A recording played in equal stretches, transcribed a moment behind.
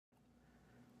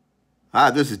Hi,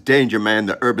 this is DangerMan,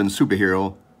 the urban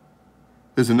superhero.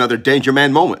 This is another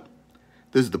DangerMan moment.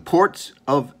 This is the ports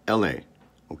of LA,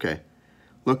 okay?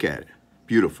 Look at it,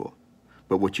 beautiful.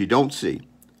 But what you don't see,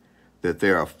 that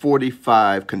there are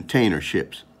 45 container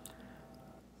ships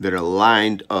that are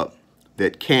lined up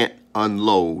that can't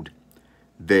unload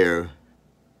their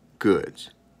goods,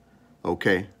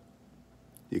 okay?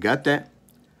 You got that?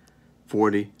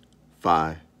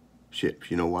 45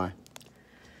 ships. You know why?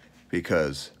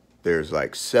 Because there's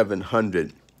like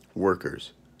 700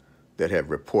 workers that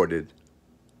have reported,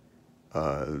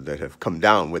 that have come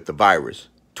down with the virus.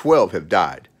 12 have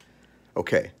died.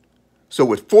 Okay, so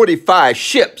with 45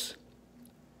 ships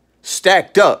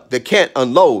stacked up that can't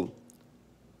unload,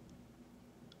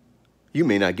 you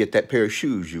may not get that pair of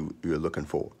shoes you're looking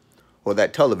for, or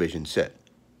that television set.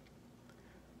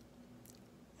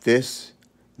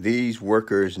 These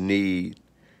workers need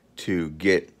to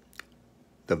get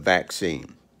the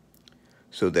vaccine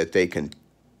so that they can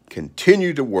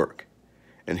continue to work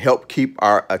and help keep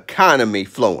our economy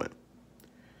flowing.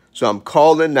 So I'm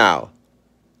calling now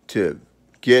to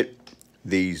get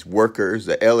these workers,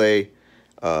 the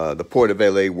Port of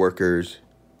LA workers,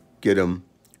 get them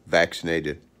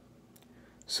vaccinated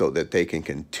so that they can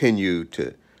continue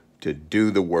to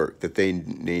do the work that they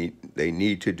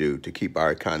need to do to keep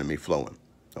our economy flowing.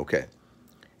 Okay.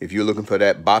 If you're looking for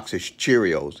that box of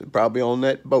Cheerios, it's probably on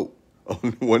that boat,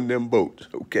 on one of them boats,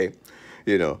 okay?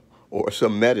 You know, or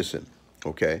some medicine,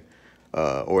 okay?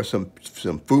 Or some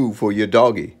food for your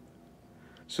doggy.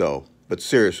 So, but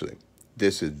seriously,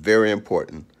 this is very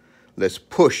important. Let's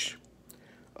push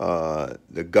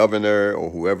the governor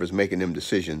or whoever's making them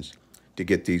decisions to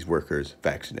get these workers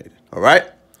vaccinated, all right?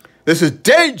 This is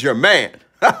DangerMan.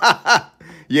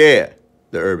 Yeah,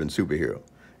 the urban superhero.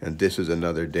 And this is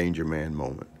another DangerMan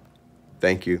moment.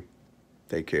 Thank you.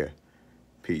 Take care.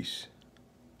 Peace.